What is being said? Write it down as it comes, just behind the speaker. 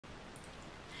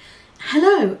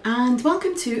Hello and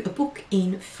welcome to A Book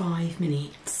in 5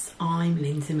 Minutes. I'm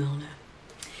Lindsay Milner.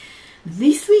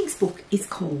 This week's book is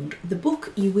called The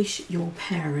Book You Wish Your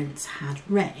Parents Had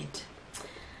Read,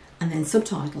 and then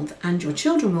subtitled And Your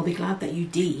Children Will Be Glad That You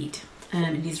Did.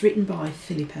 It is written by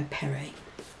Philippa Perry.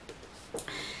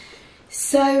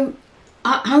 So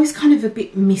I was kind of a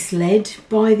bit misled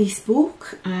by this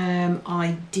book.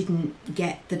 I didn't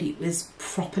get that it was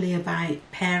properly about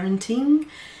parenting.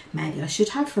 Maybe I should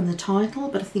have from the title,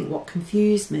 but I think what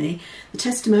confused me, the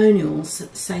testimonials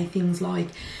say things like,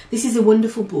 this is a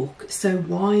wonderful book, so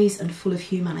wise and full of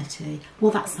humanity.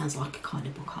 Well, that sounds like a kind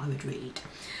of book I would read.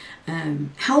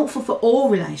 Helpful for all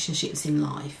relationships in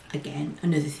life, again,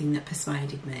 another thing that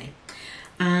persuaded me.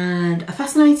 And a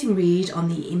fascinating read on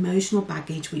the emotional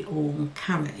baggage we all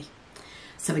carry.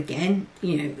 So again,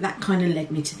 that kind of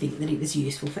led me to think that it was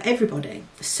useful for everybody.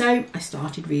 So I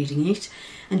started reading it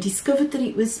and discovered that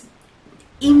it was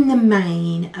in the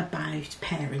main about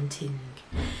parenting.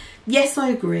 Yes, I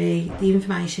agree, the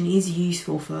information is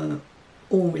useful for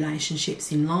all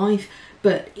relationships in life,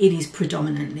 but it is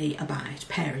predominantly about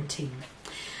parenting.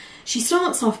 She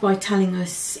starts off by telling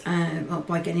us,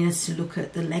 by getting us to look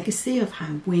at the legacy of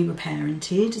how we were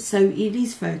parented. So it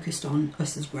is focused on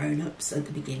us as grown-ups at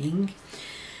the beginning.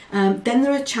 Then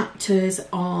there are chapters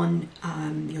on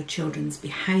your children's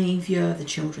behaviour, the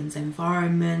children's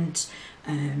environment,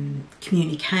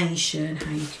 communication,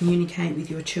 how you communicate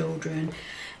with your children,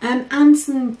 and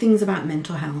some things about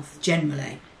mental health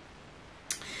generally.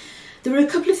 There were a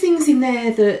couple of things in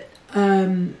there that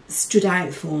stood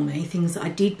out for me, things that I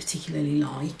did particularly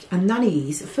like, and that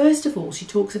is, first of all, she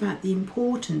talks about the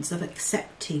importance of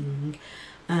accepting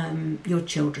your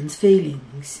children's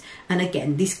feelings. And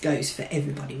again, this goes for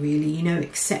everybody really,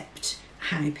 accept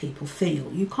how people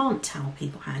feel. You can't tell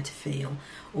people how to feel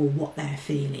or what they're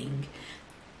feeling.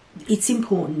 It's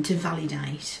important to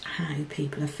validate how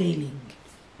people are feeling.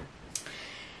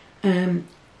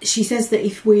 She says that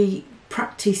if we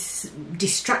practice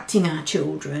distracting our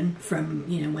children from,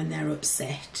 when they're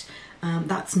upset,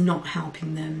 that's not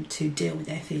helping them to deal with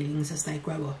their feelings as they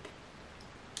grow up.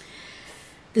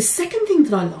 The second thing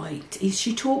that I liked is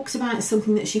she talks about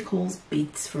something that she calls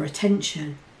bids for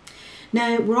attention.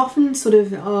 Now, we're often sort of,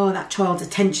 that child's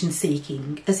attention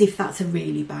seeking, as if that's a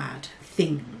really bad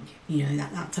thing.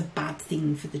 That's a bad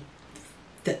thing for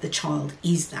that the child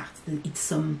is that. It's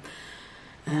some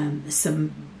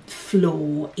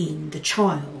flaw in the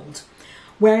child.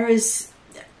 Whereas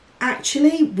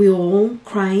actually we all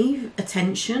crave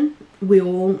attention. We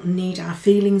all need our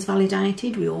feelings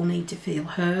validated. We all need to feel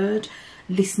heard,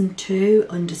 listened to,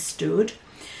 understood.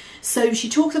 So she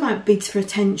talks about bids for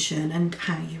attention and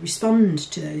how you respond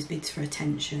to those bids for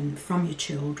attention from your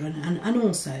children and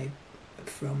also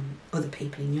from other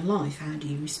people in your life. How do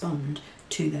you respond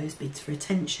to those bids for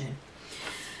attention?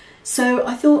 So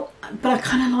I thought, but I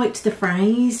kind of liked the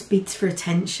phrase bids for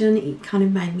attention. It kind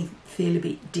of made me feel a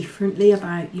bit differently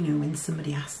about, when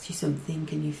somebody asks you something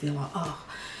and you feel like, I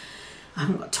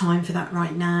haven't got time for that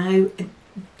right now.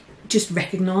 Just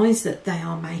recognise that they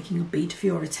are making a bid for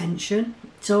your attention.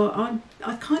 So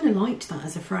I kind of liked that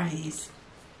as a phrase.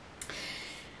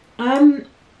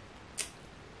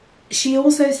 She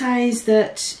also says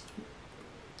that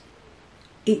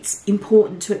it's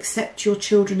important to accept your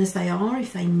children as they are.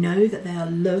 If they know that they are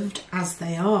loved as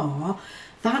they are,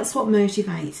 that's what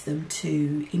motivates them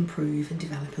to improve and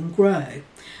develop and grow.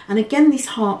 And again, this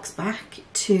harks back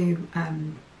to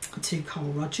Carl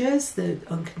Rogers, the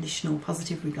unconditional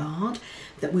positive regard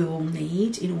that we all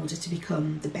need in order to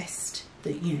become the best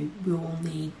that we all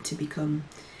need to become,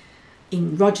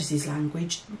 in Rogers's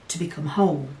language, to become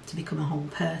whole, to become a whole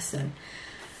person.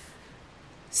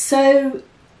 So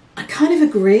I kind of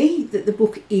agree that the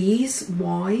book is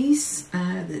wise,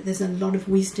 that there's a lot of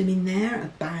wisdom in there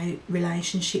about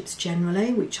relationships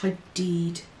generally, which I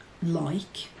did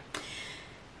like.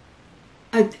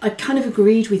 I kind of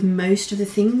agreed with most of the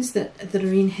things that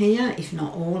are in here, if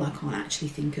not all. I can't actually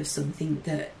think of something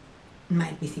that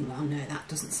made me think, well, no, that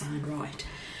doesn't sound right.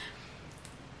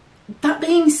 That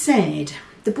being said,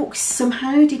 the book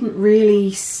somehow didn't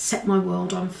really set my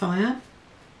world on fire.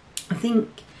 I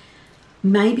think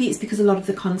maybe it's because a lot of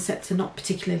the concepts are not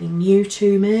particularly new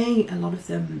to me. A lot of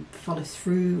them follow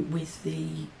through with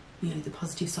the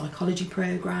positive psychology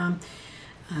program.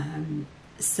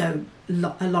 So a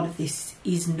lot of this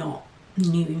is not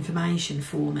new information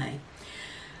for me.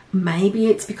 Maybe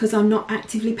it's because I'm not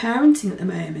actively parenting at the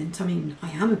moment. I mean, I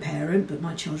am a parent, but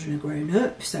my children are grown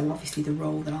up, so obviously the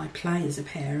role that I play as a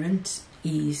parent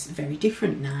is very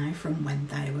different now from when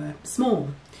they were small.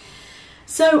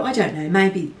 So I don't know,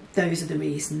 maybe those are the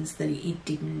reasons that it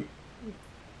didn't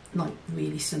like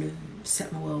really sort of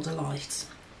set my world alight.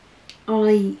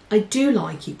 I do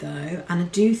like it though, and I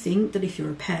do think that if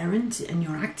you're a parent and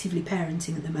you're actively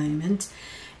parenting at the moment,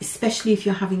 especially if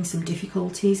you're having some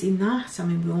difficulties in that, I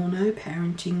mean, we all know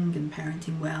parenting and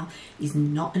parenting well is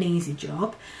not an easy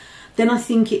job, then I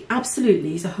think it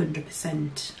absolutely is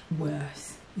 100%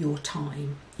 worth your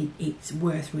time. It's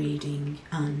worth reading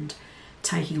and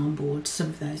taking on board some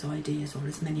of those ideas, or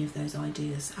as many of those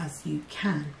ideas as you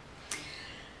can.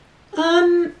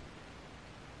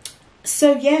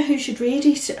 So yeah, who should read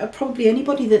it? Probably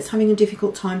anybody that's having a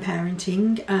difficult time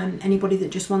parenting, anybody that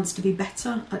just wants to be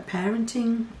better at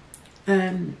parenting.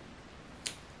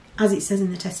 As it says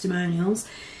in the testimonials,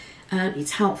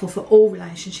 it's helpful for all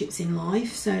relationships in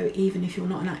life. So even if you're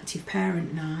not an active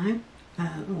parent now,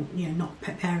 or not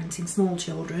parenting small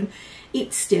children,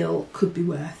 it still could be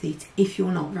worth it if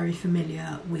you're not very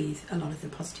familiar with a lot of the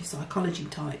positive psychology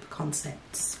type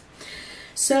concepts.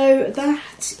 So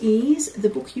that is The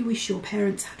Book You Wish Your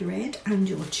Parents Had Read and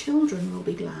Your Children Will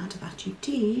Be Glad That You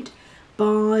Did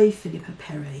by Philippa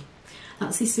Perry.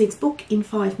 That's this week's book in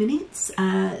 5 minutes.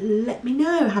 Let me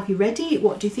know, have you read it?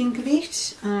 What do you think of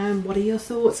it? What are your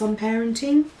thoughts on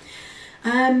parenting?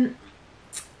 And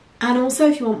also,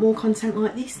 if you want more content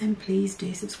like this, then please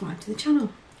do subscribe to the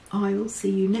channel. I will see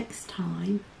you next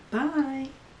time. Bye.